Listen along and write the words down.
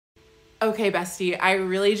Okay, bestie, I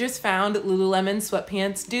really just found Lululemon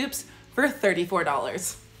sweatpants dupes for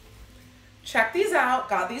 $34. Check these out.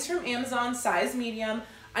 Got these from Amazon, size medium.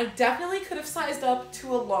 I definitely could have sized up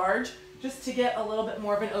to a large just to get a little bit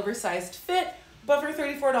more of an oversized fit, but for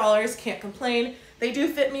 $34, can't complain. They do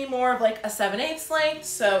fit me more of like a 7/8 length,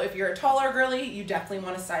 so if you're a taller girly, you definitely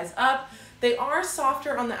want to size up. They are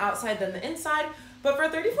softer on the outside than the inside, but for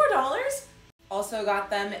 $34, also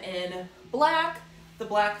got them in black. The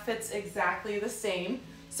black fits exactly the same.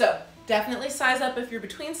 So definitely size up if you're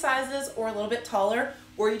between sizes or a little bit taller,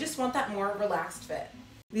 or you just want that more relaxed fit.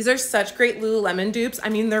 These are such great Lululemon dupes. I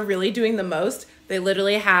mean, they're really doing the most. They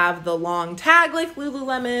literally have the long tag like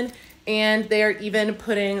Lululemon, and they're even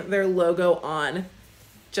putting their logo on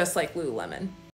just like Lululemon.